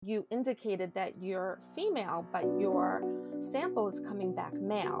You indicated that you're female, but your sample is coming back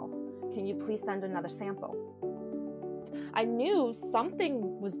male. Can you please send another sample? I knew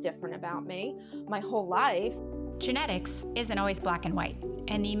something was different about me my whole life. Genetics isn't always black and white,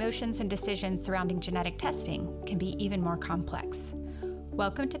 and the emotions and decisions surrounding genetic testing can be even more complex.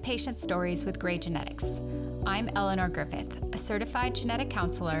 Welcome to Patient Stories with Gray Genetics. I'm Eleanor Griffith, a certified genetic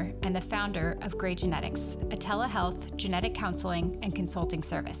counselor and the founder of Gray Genetics, a telehealth genetic counseling and consulting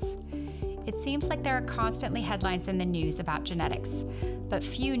service. It seems like there are constantly headlines in the news about genetics, but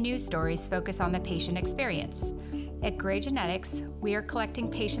few news stories focus on the patient experience. At Gray Genetics, we are collecting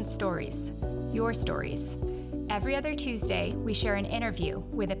patient stories, your stories. Every other Tuesday, we share an interview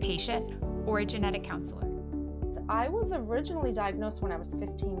with a patient or a genetic counselor. I was originally diagnosed when I was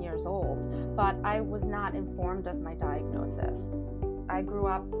 15 years old, but I was not informed of my diagnosis. I grew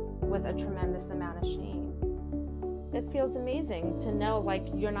up with a tremendous amount of shame. It feels amazing to know, like,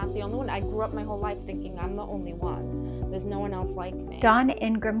 you're not the only one. I grew up my whole life thinking I'm the only one. There's no one else like me. Dawn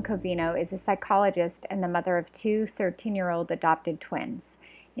Ingram Covino is a psychologist and the mother of two 13-year-old adopted twins.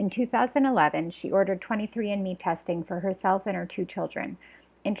 In 2011, she ordered 23andMe testing for herself and her two children,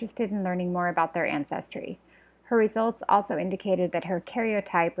 interested in learning more about their ancestry. Her results also indicated that her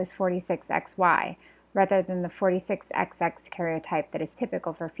karyotype was 46XY, rather than the 46XX karyotype that is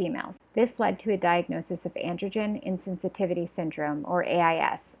typical for females. This led to a diagnosis of androgen insensitivity syndrome, or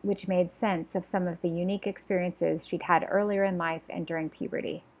AIS, which made sense of some of the unique experiences she'd had earlier in life and during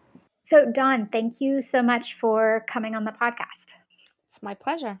puberty. So, Dawn, thank you so much for coming on the podcast. It's my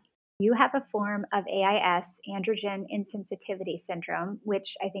pleasure. You have a form of AIS, androgen insensitivity syndrome,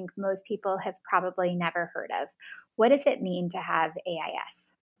 which I think most people have probably never heard of. What does it mean to have AIS?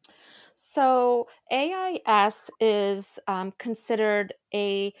 So AIS is considered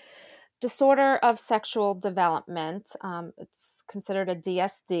a disorder of sexual development. It's considered a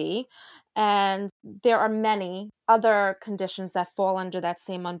DSD, and there are many other conditions that fall under that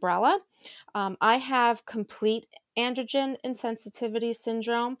same umbrella. I have complete androgen insensitivity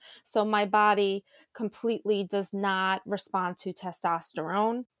syndrome, so my body completely does not respond to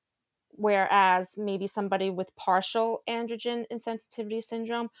testosterone. Whereas maybe somebody with partial androgen insensitivity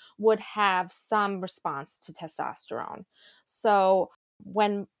syndrome would have some response to testosterone. So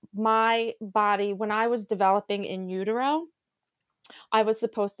when when I was developing in utero, I was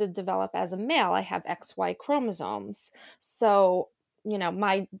supposed to develop as a male. I have XY chromosomes. So,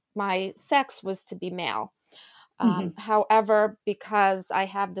 my sex was to be male. However, because I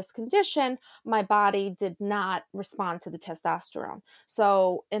have this condition, my body did not respond to the testosterone.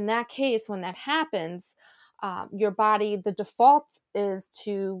 So in that case, when that happens, your body, the default is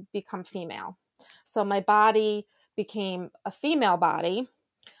to become female. So my body became a female body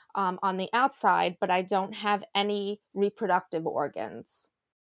on the outside, but I don't have any reproductive organs.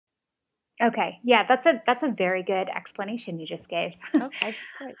 Okay. Yeah, that's a very good explanation you just gave. Okay,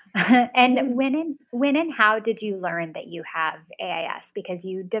 great. And when and how did you learn that you have AIS? Because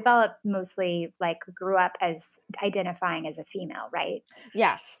you developed mostly grew up as identifying as a female, right?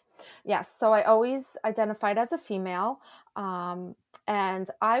 Yes. Yes. So I always identified as a female. And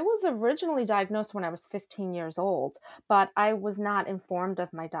I was originally diagnosed when I was 15 years old, but I was not informed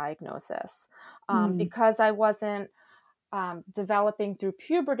of my diagnosis because I wasn't developing through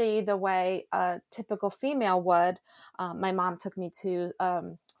puberty the way a typical female would. My mom took me to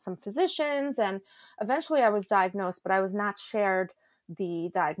some physicians, and eventually I was diagnosed, but I was not shared the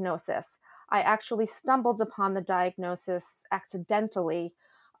diagnosis. I actually stumbled upon the diagnosis accidentally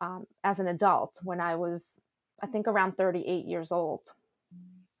as an adult when I was, I think, around 38 years old.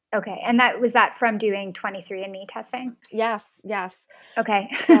 Okay. And was that from doing 23andMe testing? Yes, yes. Okay.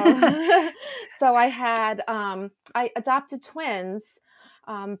 So I adopted twins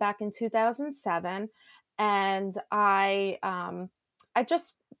back in 2007, and I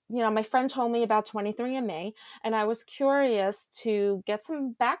just, my friend told me about 23andMe, and I was curious to get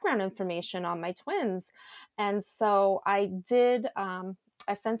some background information on my twins. And so I did,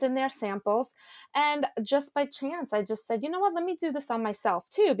 I sent in their samples, and just by chance, I just said, you know what, let me do this on myself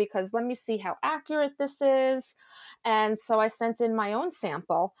too, because let me see how accurate this is. And so I sent in my own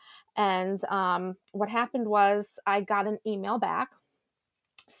sample. And what happened was I got an email back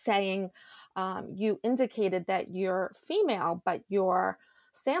saying, you indicated that you're female, but your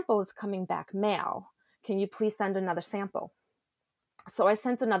sample is coming back male. Can you please send another sample? So I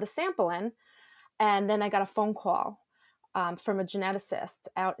sent another sample in, and then I got a phone call from a geneticist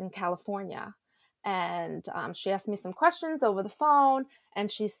out in California. And she asked me some questions over the phone,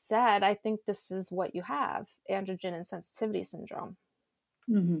 and she said, I think this is what you have, androgen insensitivity syndrome.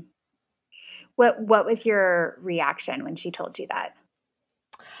 What was your reaction when she told you that?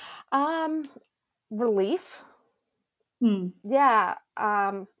 Um, Relief. Hmm. Yeah.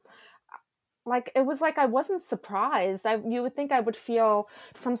 Like, it was like I wasn't surprised. You would think I would feel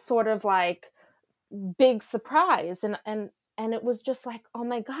some sort of, like, big surprise, and it was just like, "Oh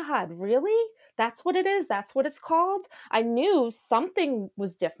my god, really? That's what it is? That's what it's called?" I knew something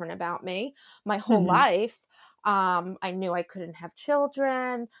was different about me my whole Hmm. life. I knew I couldn't have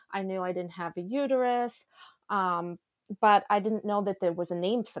children. I knew I didn't have a uterus, um, but I didn't know that there was a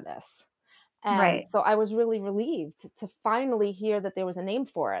name for this, and Right. so I was really relieved to finally hear that there was a name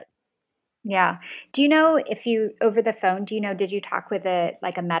for it. Yeah. Do you know if you over the phone, do you know, did you talk with a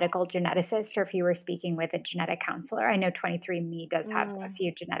like a medical geneticist or if you were speaking with a genetic counselor? I know 23andMe does have a Mm,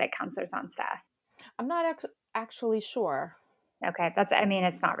 few genetic counselors on staff. I'm not actually sure. Okay, that's I mean,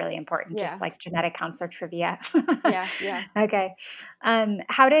 it's not really important, just Yeah. like genetic counselor trivia. Yeah, yeah. Okay.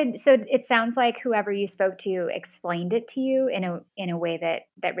 How did so it sounds like whoever you spoke to explained it to you in a way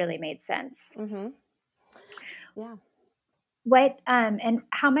that really made sense. Mhm. Yeah. What and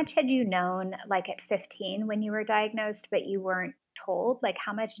how much had you known like at 15 when you were diagnosed, but you weren't told? Like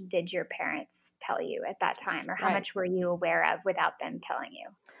how much did your parents tell you at that time, or how Right. much were you aware of without them telling you?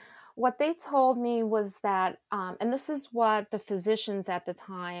 What they told me was that, and this is what the physicians at the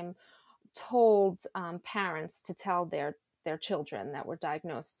time told parents to tell their children that were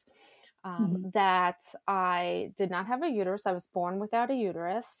diagnosed, Mhm. that I did not have a uterus. I was born without a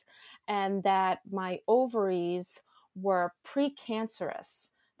uterus, and that my ovaries were precancerous.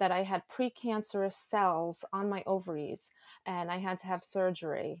 That I had precancerous cells on my ovaries, and I had to have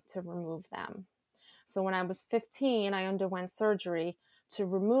surgery to remove them. So when I was 15, I underwent surgery to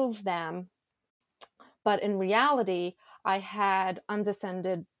remove them, but in reality, I had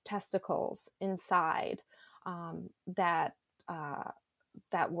undescended testicles inside, that uh,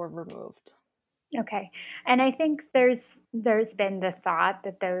 that were removed. Okay. And I think there's been the thought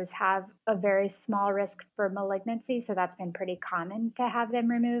that those have a very small risk for malignancy, so that's been pretty common to have them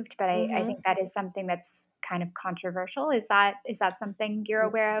removed, but I Hmm. think that is something that's kind of controversial. Is that something you're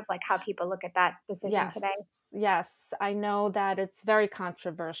aware of, like how people look at that decision today? Yes, yes, I know that it's very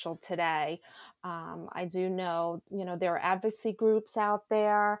controversial today. I do know, there are advocacy groups out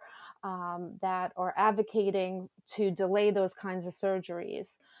there, that are advocating to delay those kinds of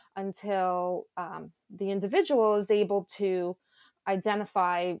surgeries until, the individual is able to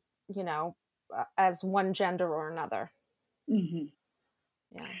identify, as one gender or another. Mhm.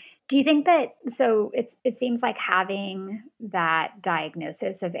 Yeah, Do you think that so it seems like having that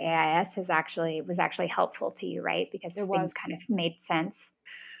diagnosis of AIS was actually helpful to you, right? Because it things was. kind of made sense.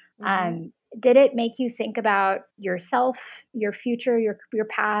 Hmm. Did it make you think about yourself, your future, your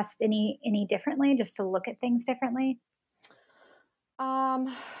past any differently, just to look at things differently?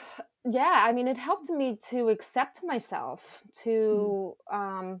 Um, yeah, I mean, it helped me to accept myself, Mm,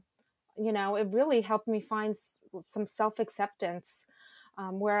 it really helped me find some self acceptance.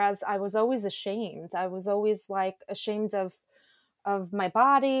 Whereas I was always ashamed. I was always like ashamed of my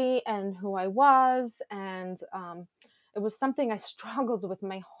body and who I was, and it was something I struggled with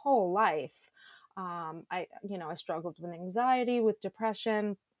my whole life. I struggled with anxiety, with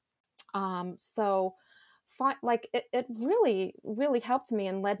depression. So like it really really helped me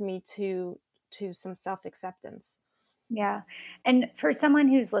and led me to some self-acceptance. yeah. And for someone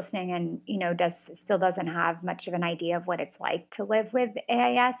who's listening and, does still doesn't have much of an idea of what it's like to live with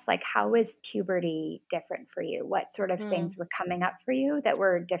AIS, like how is puberty different for you? What sort of Mm, things were coming up for you that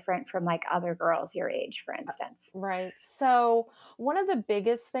were different from like other girls your age, for instance? right. So one of the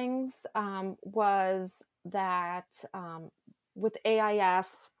biggest things, was that, with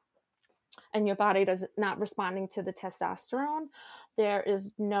AIS and your body does not responding to the testosterone, there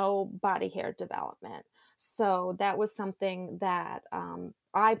is no body hair development. So that was something that,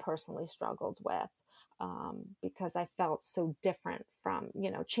 I personally struggled with, because I felt so different from,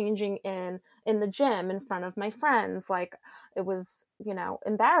 changing in the gym in front of my friends. Like, it was,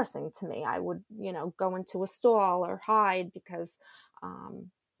 embarrassing to me. I would, go into a stall or hide because,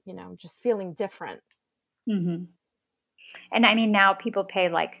 just feeling different. Mhm. And I mean, now people pay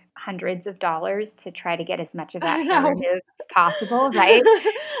like hundreds of dollars to try to get as much of that I hair know. removed as possible, right?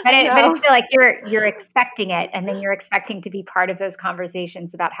 But I it's know. still like you're expecting it, and then you're expecting to be part of those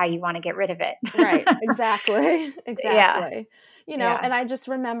conversations about how you wanna get rid of it. Right, exactly, Yeah, exactly. yeah, And I just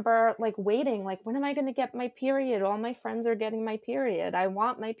remember, like, waiting, like, "When am I gonna get my period? All my friends are getting my period. I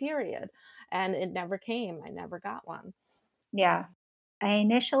want my period." And it never came. I never got one. yeah. I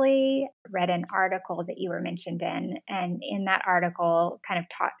initially read an article that you were mentioned in, and in that article, kind of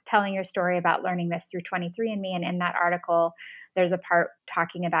telling your story about learning this through 23andMe. And in that article, there's a part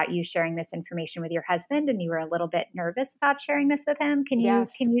talking about you sharing this information with your husband, and you were a little bit nervous about sharing this with him. Can you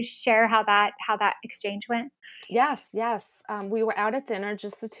Yes. can you share how that exchange went? Yes, yes. We were out at dinner,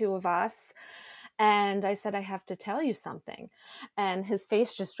 just the two of us. And I said, I have to tell you something. And his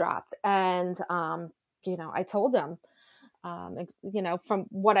face just dropped. And, I told him, from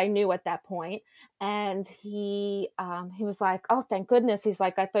what I knew at that point. And he was like, oh, thank goodness. He's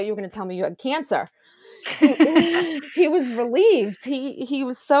like, I thought you were going to tell me you had cancer. He, he was relieved. He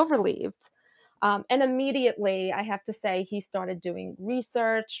was so relieved. And immediately, I have to say, he started doing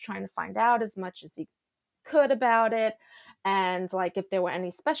research, trying to find out as much as he could about it. And like if there were any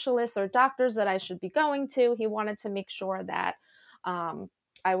specialists or doctors that I should be going to, he wanted to make sure that um,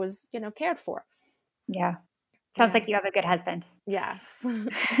 I was, cared for. Yeah. Sounds Yeah. like you have a good husband. Yes.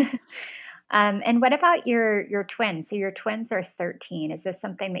 And what about your twins? So your twins are 13. Is this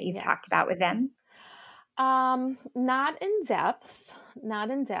something that you've talked Yes. about with them? Not in depth, not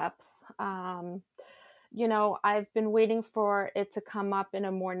in depth. Um, I've been waiting for it to come up in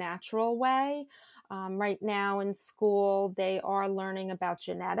a more natural way. Right now in school, they are learning about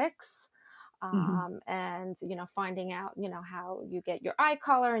genetics. Mhm. And finding out how you get your eye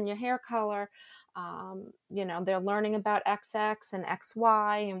color and your hair color. They're learning about XX and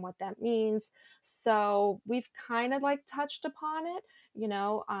XY and what that means. So we've kind of like touched upon it.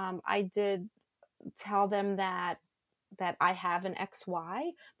 I did tell them that I have an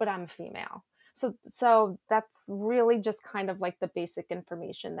XY, but I'm a female. So that's really just kind of like the basic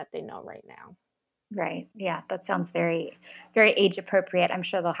information that they know right now. Right. Yeah, that sounds very, very age appropriate. I'm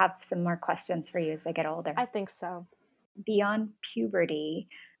sure they'll have some more questions for you as they get older. I think so. Beyond puberty,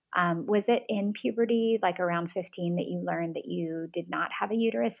 was it in puberty, like around 15, that you learned that you did not have a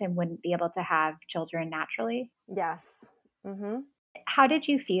uterus and wouldn't be able to have children naturally? Yes. Mhm. How did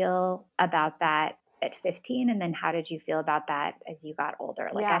you feel about that at 15? And then how did you feel about that as you got older?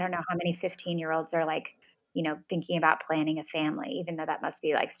 Like, I Yeah. don't know how many 15-year-olds are like, thinking about planning a family, even though that must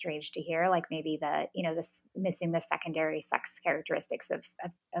be like strange to hear. Like maybe this missing the secondary sex characteristics of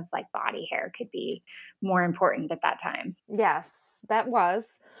like body hair could be more important at that time. Yes, that was.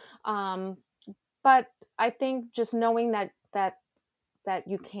 Um, but I think just knowing that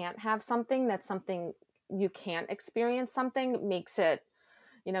you can't have something, that something you can't experience something makes it,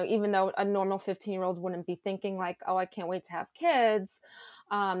 even though a normal 15-year-old wouldn't be thinking like, oh, I can't wait to have kids,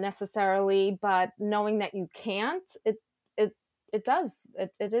 necessarily, but knowing that you can't, it it does.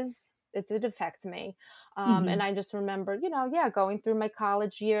 It did affect me. And Hmm. I just remember, yeah, going through my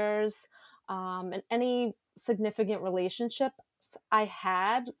college years, and any significant relationships I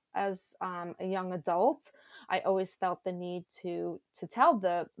had as a young adult, I always felt the need to tell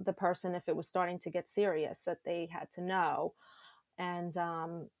the person if it was starting to get serious, that they had to know. And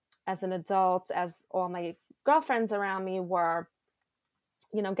as an adult, as all my girlfriends around me were,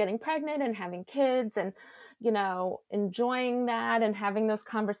 getting pregnant and having kids and, enjoying that and having those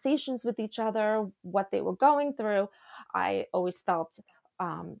conversations with each other, what they were going through, I always felt,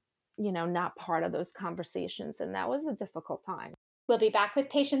 um, not part of those conversations. And that was a difficult time. We'll be back with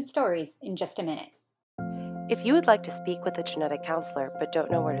patient stories in just a minute. If you would like to speak with a genetic counselor but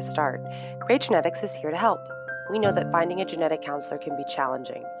don't know where to start, Great Genetics is here to help. We know that finding a genetic counselor can be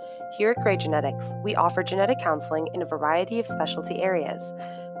challenging. Here at Great Genetics, we offer genetic counseling in a variety of specialty areas.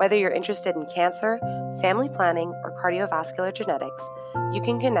 Whether you're interested in cancer, family planning, or cardiovascular genetics, you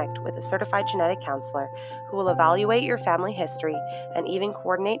can connect with a certified genetic counselor who will evaluate your family history and even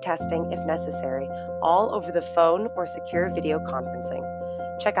coordinate testing if necessary, all over the phone or secure video conferencing.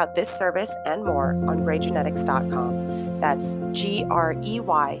 Check out this service and more on greygenetics.com. That's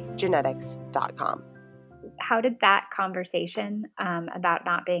GREY genetics.com. How did that conversation about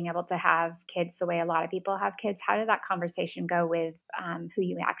not being able to have kids the way a lot of people have kids, how did that conversation go with who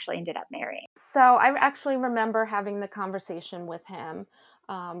you actually ended up marrying? So I actually remember having the conversation with him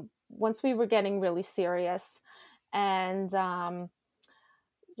once we were getting really serious. And,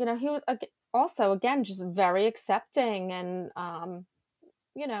 he was also, again, just very accepting. And,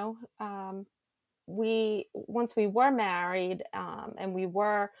 you know, um, once we were married, and we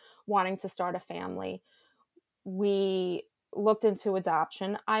were wanting to start a family, we looked into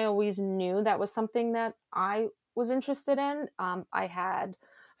adoption. I always knew that was something that I was interested in. I had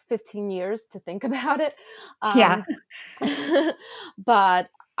 15 years to think about it. Yeah, Um,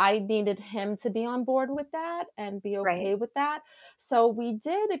 but I needed him to be on board with that and be right. okay with that. So we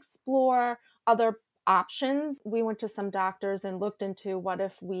did explore other options. We went to some doctors and looked into what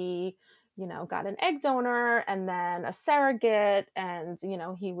if we, got an egg donor and then a surrogate, and,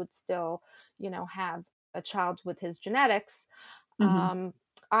 he would still, have a child with his genetics. Hmm. Um,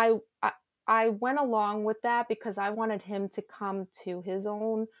 I, I I went along with that because I wanted him to come to his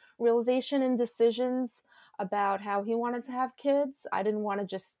own realization and decisions about how he wanted to have kids. I didn't want to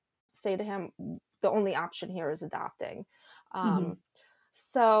just say to him, the only option here is adopting. Hmm. Um,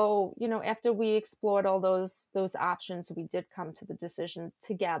 so, after we explored all those options, we did come to the decision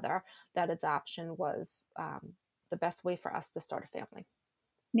together that adoption was the best way for us to start a family.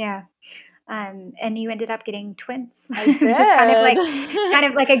 Yeah. And you ended up getting twins, I which is did. kind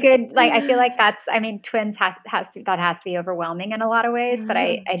of like a good, like, I feel like that's, I mean, twins has to be overwhelming in a lot of ways, but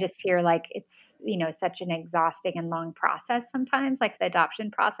I just hear like it's, such an exhausting and long process sometimes, like the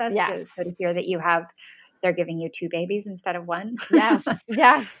adoption process, to hear Yes. that they're giving you two babies instead of one. Yes,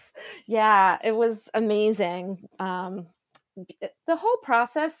 yes. Yeah, it was amazing. The whole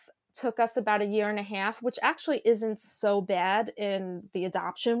process took us about a year and a half, which actually isn't so bad in the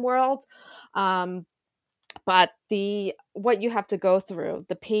adoption world. Um, but the what you have to go through,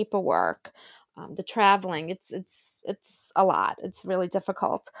 the paperwork, the traveling, it's a lot. It's really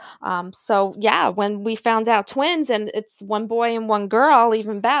difficult. So yeah, when we found out twins and it's one boy and one girl,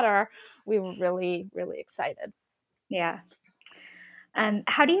 even better, we were really, really excited. Yeah.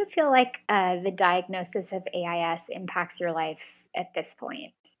 How do you feel like the diagnosis of AIS impacts your life at this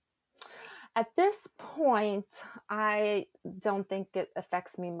point? At this point, I don't think it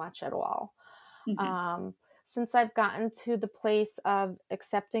affects me much at all. Hmm. Um, since I've gotten to the place of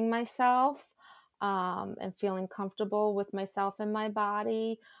accepting myself, and feeling comfortable with myself and my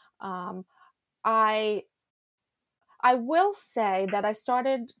body, um, I I will say that I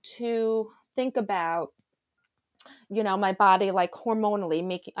started to think about, my body, like, hormonally.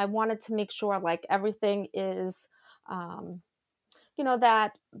 Making I wanted to make sure, like, everything is, um,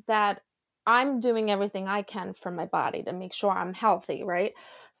 that I'm doing everything I can for my body to make sure I'm healthy, right?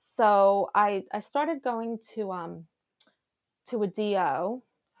 So I started going to a DO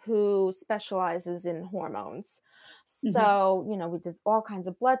who specializes in hormones. Hmm. So, we did all kinds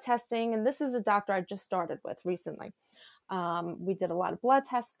of blood testing, and this is a doctor I just started with recently. We did a lot of blood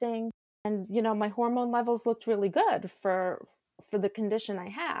testing, and my hormone levels looked really good for the condition I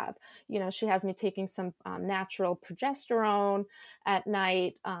have. She has me taking some natural progesterone at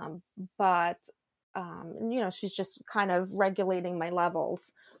night, but she's just kind of regulating my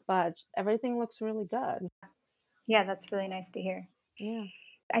levels. But everything looks really good. Yeah, that's really nice to hear. Yeah.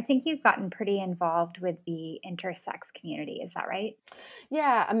 I think you've gotten pretty involved with the intersex community. Is that right?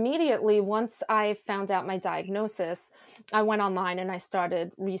 Yeah, immediately once I found out my diagnosis, I went online and I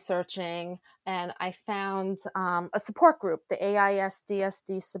started researching, and I found a support group, the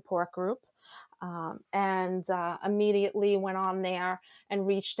AIS-DSD support group, and immediately went on there and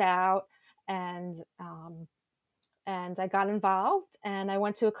reached out, and and I got involved, and I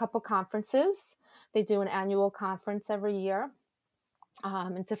went to a couple conferences. They do an annual conference every year,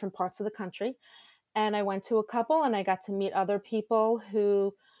 in different parts of the country, and I went to a couple, and I got to meet other people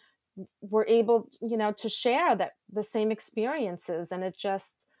who were able, to share that the same experiences, and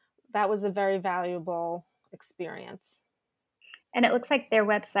that was a very valuable experience. And it looks like their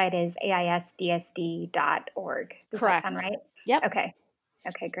website is aisdsd.org. Does that sound Correct. right? Yep. Okay.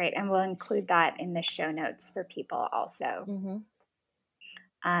 Okay, great. And we'll include that in the show notes for people also. Hmm.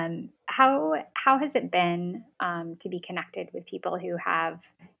 How has it been to be connected with people who have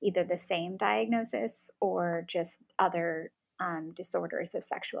either the same diagnosis or just other disorders of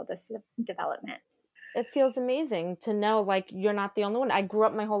sexual development? It feels amazing to know, like, you're not the only one. I grew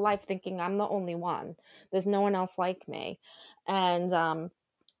up my whole life thinking I'm the only one. There's no one else like me. And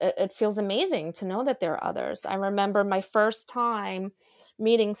it feels amazing to know that there are others. I remember my first time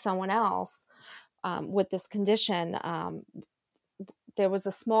meeting someone else with this condition. There was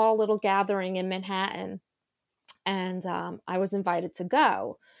a small little gathering in Manhattan, and I was invited to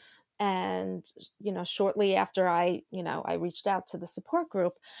go. And shortly after, I reached out to the support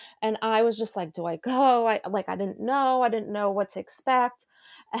group, and I was just like, do I go? I didn't know what to expect.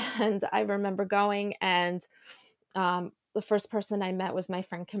 And I remember going, and the first person I met was my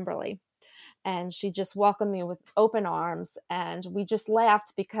friend Kimberly, and she just welcomed me with open arms, and we just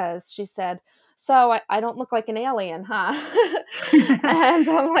laughed because she said, so I don't look like an alien, huh? And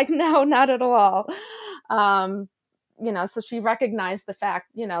I'm like, no, not at all. um, so she recognized the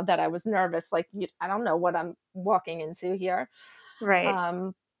fact, that I was nervous, like, I don't know what I'm walking into here. Right.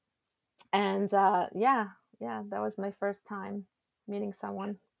 um, and yeah, that was my first time meeting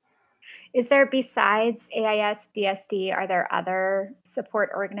someone. Is there, besides AIS DSD, are there other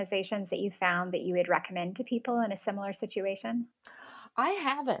support organizations that you found that you would recommend to people in a similar situation? I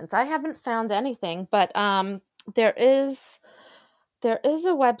haven't found anything, but there is there is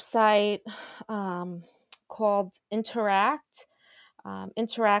a website um, called Interact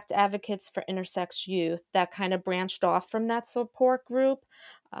Advocates for Intersex Youth that kind of branched off from that support group.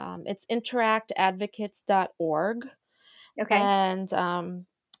 It's interactadvocates.org. Okay. And,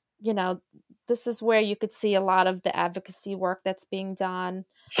 you know, this is where you could see a lot of the advocacy work that's being done.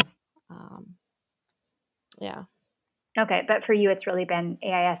 Um, yeah. Okay, but for you, it's really been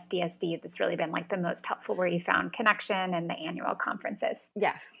AIS DSD that's really been like the most helpful where you found connection and the annual conferences.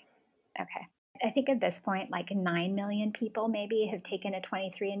 Yes. Okay. I think at this point, like 9 million people maybe have taken a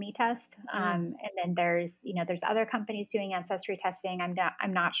 23andMe test. Mm. And then there's other companies doing ancestry testing. I'm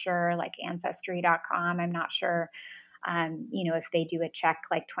not sure, like ancestry.com. I'm not sure, if they do a check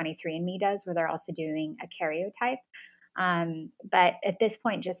like 23andMe does, where they're also doing a karyotype. But at this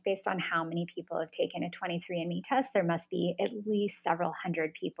point, just based on how many people have taken a 23andMe test, there must be at least several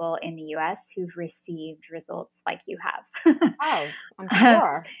hundred people in the US who've received results like you have. Oh, I'm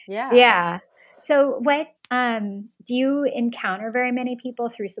sure. Yeah. Yeah. So what do you encounter very many people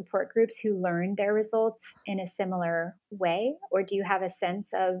through support groups who learn their results in a similar way, or do you have a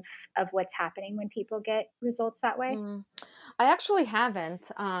sense of what's happening when people get results that way? Mm. I actually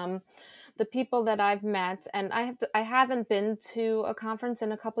haven't. The people that I've met, and I haven't been to a conference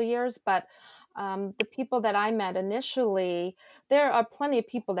in a couple years, but the people that I met initially, there are plenty of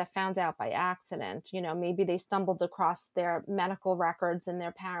people that found out by accident. Maybe they stumbled across their medical records in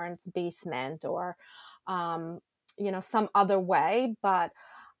their parents' basement, or um, some other way. But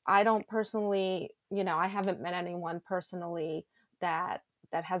I don't personally, I haven't met anyone personally that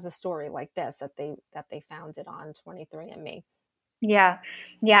has a story like this, that they found it on 23andMe. Yeah.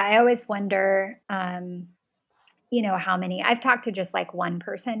 Yeah, I always wonder, how many I've talked to just like one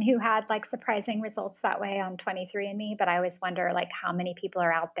person who had like surprising results that way on 23andMe, but I always wonder like how many people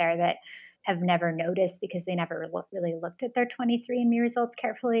are out there that have never noticed because they never really looked at their 23andMe results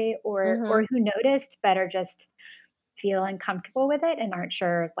carefully, or Mhm. who noticed but are just feel uncomfortable with it and aren't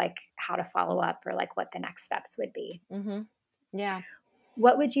sure like how to follow up or like what the next steps would be. Mhm. Yeah.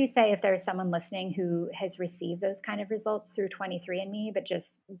 What would you say if there's someone listening who has received those kind of results through 23andMe but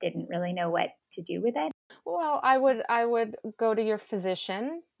just didn't really know what to do with it? Well, I would go to your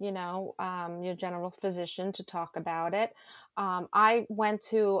physician, your general physician, to talk about it. I went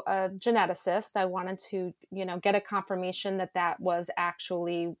to a geneticist. I wanted to, get a confirmation that that was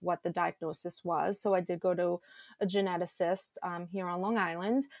actually what the diagnosis was. So I did go to a geneticist here on Long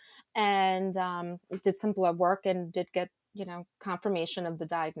Island, and did some blood work and did get, confirmation of the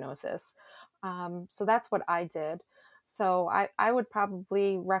diagnosis. So that's what I did. So I would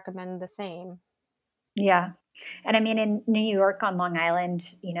probably recommend the same. Yeah. And I mean, in New York on Long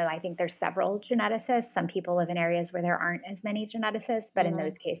Island, I think there's several geneticists. Some people live in areas where there aren't as many geneticists, but in Mhm.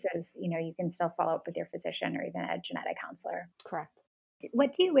 those cases, you can still follow up with your physician or even a genetic counselor. Correct.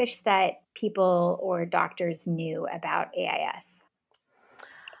 What do you wish that people or doctors knew about AIS?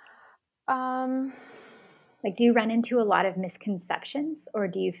 Um, Like, do you run into a lot of misconceptions, or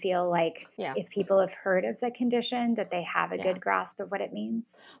do you feel like yeah, if people have heard of the condition, that they have a yeah. good grasp of what it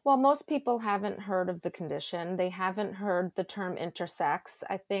means? Well, most people haven't heard of the condition. They haven't heard the term intersex.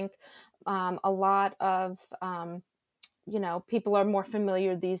 I think a lot of people are more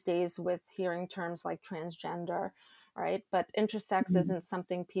familiar these days with hearing terms like transgender, right? But intersex Mhm. isn't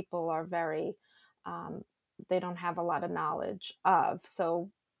something people are very um, they don't have a lot of knowledge of.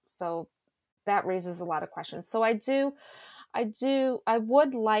 So that raises a lot of questions. So I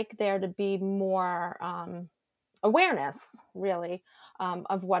would like there to be more awareness, really,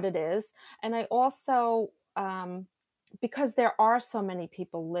 of what it is. And I also, because there are so many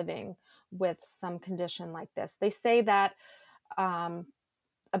people living with some condition like this, they say that um,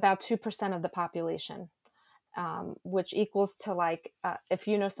 about 2% of the population, which equals to, like, if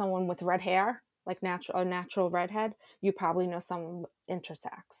you know someone with red hair, like a natural redhead, you probably know someone with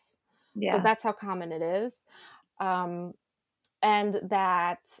intersex. So Yeah. that's how common it is. Um, and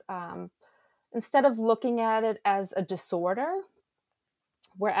that instead of looking at it as a disorder,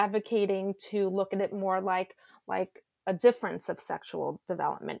 we're advocating to look at it more like a difference of sexual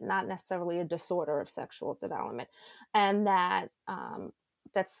development, not necessarily a disorder of sexual development, and that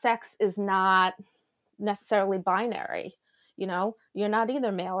sex is not necessarily binary. You're not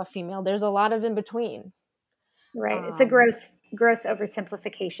either male or female. There's a lot of in between. Right. It's a Um, gross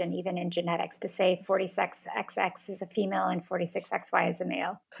oversimplification, even in genetics, to say 46XX is a female and 46XY is a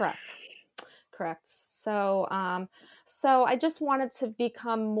male. Correct. Correct. So I just wanted to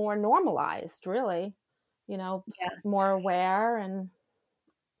become more normalized, really. Yeah. More aware, and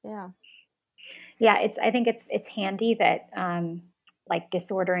yeah. Yeah, I think it's handy that, like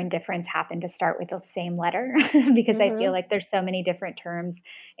disorder and difference happen to start with the same letter because I feel Mhm. like there's so many different terms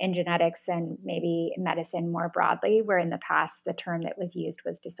in genetics and maybe medicine more broadly, where in the past the term that was used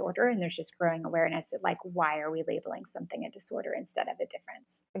was disorder, and there's just growing awareness of like, why are we labeling something a disorder instead of a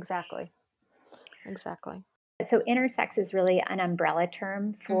difference? Exactly. Exactly. So intersex is really an umbrella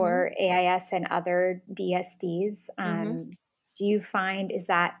term Mhm. for AIS and other DSDs. Mhm. Do you find, is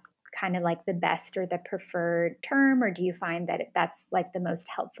that kind of like the best or the preferred term, or do you find that that's like the most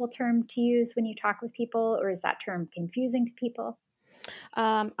helpful term to use when you talk with people, or is that term confusing to people?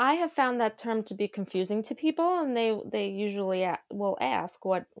 I have found that term to be confusing to people, and they usually will ask,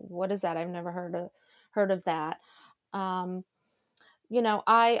 "What is that? I've never heard of that." Um,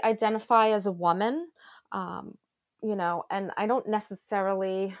 I identify as a woman, um, and I don't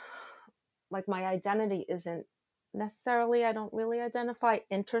necessarily like my identity isn't necessarily. I don't really identify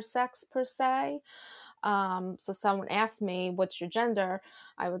intersex per se. So someone asked me, "What's your gender?"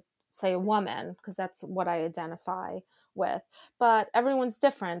 I would say a woman because that's what I identify with. But everyone's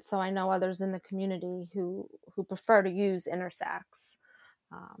different, so I know others in the community who prefer to use intersex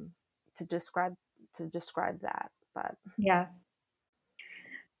um, to describe that. But Yeah.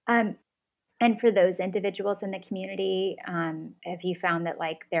 Um, and for those individuals in the community, have you found that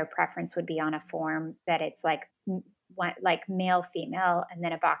like their preference would be on a form that it's like like male, female, and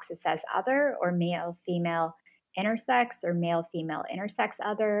then a box that says other, or male, female, intersex, or male, female, intersex,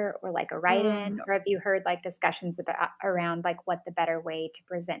 other, or like a mm, write-in? Or have you heard like discussions about around like what the better way to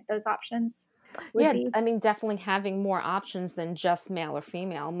present those options would yeah, be? I mean, definitely having more options than just male or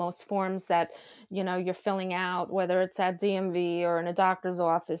female. Most forms that you're filling out, whether it's at DMV or in a doctor's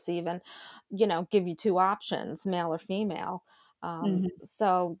office, even, give you two options, male or female.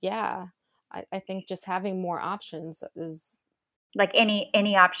 So yeah, I think just having more options is Like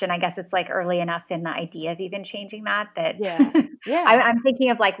any option, I guess it's, like, early enough in the idea of even changing that yeah, yeah, I'm thinking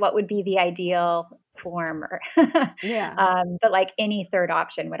of, like, what would be the ideal form or yeah. but, like, any third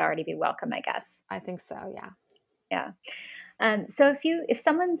option would already be welcome, I guess. I think so. Yeah. Yeah. So if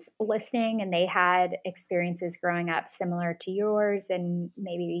someone's listening and they had experiences growing up similar to yours, and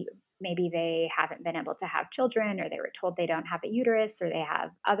maybe they haven't been able to have children, or they were told they don't have a uterus, or they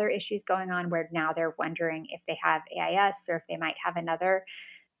have other issues going on where now they're wondering if they have AIS or if they might have another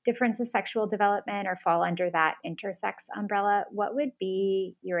difference of sexual development or fall under that intersex umbrella, what would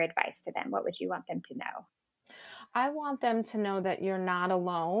be your advice to them? What would you want them to know? I want them to know that you're not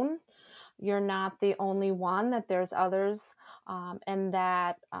alone. You're not the only one. That there's others, and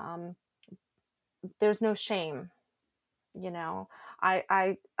that there's no shame. You know,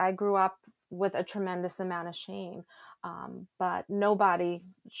 I grew up with a tremendous amount of shame, but nobody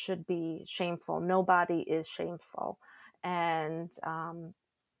should be shameful. Nobody is shameful, and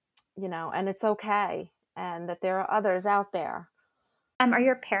and it's okay, and that there are others out there. Are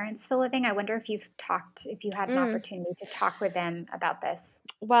your parents still living? I wonder if you had an Mm. opportunity to talk with them about this.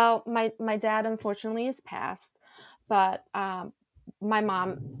 Well, my dad unfortunately is passed, but my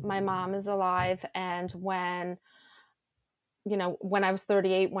mom is alive, and when I was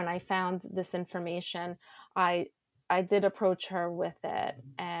 38, when I found this information, I I did approach her with it,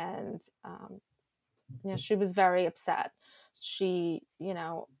 and she was very upset. She,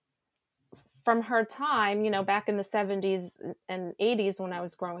 from her time, back in the 70s and 80s when I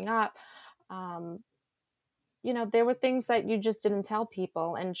was growing up, um, there were things that you just didn't tell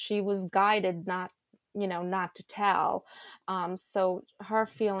people, and she was guided not to tell. So her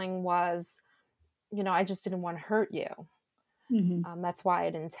feeling was, I just didn't want to hurt you. Mhm. That's why I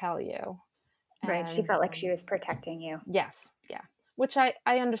didn't tell you. Right, she And felt like she was protecting you. yes, yeah, which I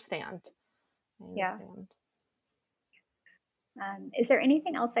understand. I Yeah. understand. Is there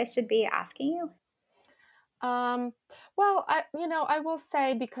anything else I should be asking you? Um, well, I will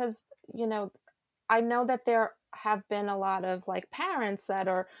say because you know I know that there have been a lot of like parents that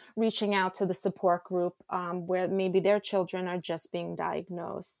are reaching out to the support group where maybe their children are just being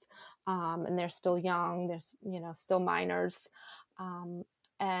diagnosed, and they're still young, still minors, um,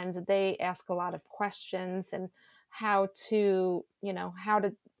 and they ask a lot of questions and how to how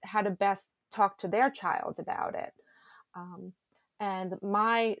to best talk to their child about it. Um, and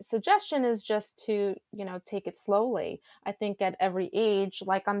my suggestion is just to, take it slowly. I think at every age,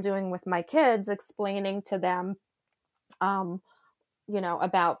 like I'm doing with my kids, explaining to them, um,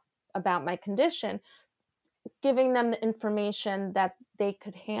 about my condition, giving them the information that they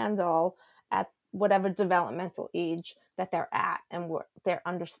could handle at whatever developmental age that they're at and what their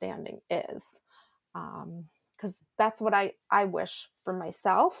understanding is. Because that's what I wish for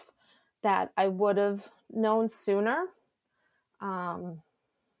myself, that I would have known sooner. Um,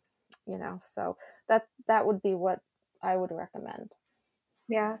 so that would be what I would recommend.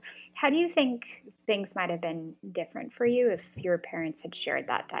 Yeah. How do you think things might have been different for you if your parents had shared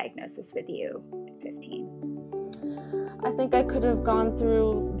that diagnosis with you at 15? I think I could have gone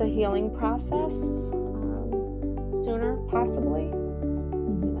through the healing process sooner, possibly.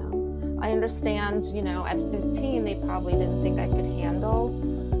 I understand, at 15, they probably didn't think I could handle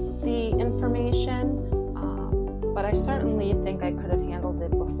the information, but I certainly think I could have handled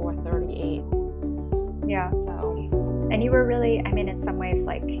it before 38. Yeah. So, And you were really, in some ways,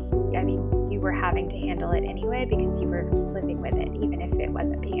 you were having to handle it anyway because you were living with it, even if it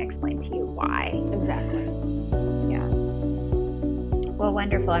wasn't being explained to you why. exactly. Yeah. Well,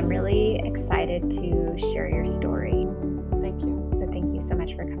 wonderful. I'm really excited to share your story. Thank you. So thank you so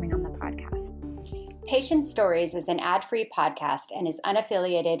much for coming on the podcast. Patient Stories is an ad-free podcast and is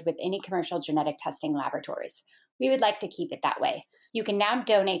unaffiliated with any commercial genetic testing laboratories. We would like to keep it that way. You can now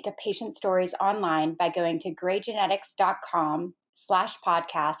donate to Patient Stories online by going to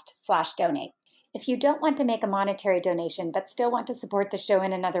graygenetics.com/podcast/donate. If you don't want to make a monetary donation but still want to support the show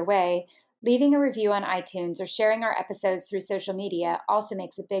in another way, leaving a review on iTunes or sharing our episodes through social media also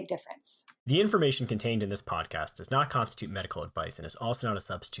makes a big difference. The information contained in this podcast does not constitute medical advice and is also not a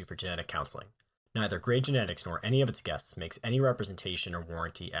substitute for genetic counseling. Neither Gray Genetics nor any of its guests makes any representation or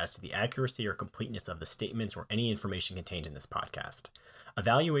warranty as to the accuracy or completeness of the statements or any information contained in this podcast.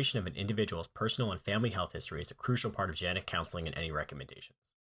 Evaluation of an individual's personal and family health history is a crucial part of genetic counseling and any recommendations.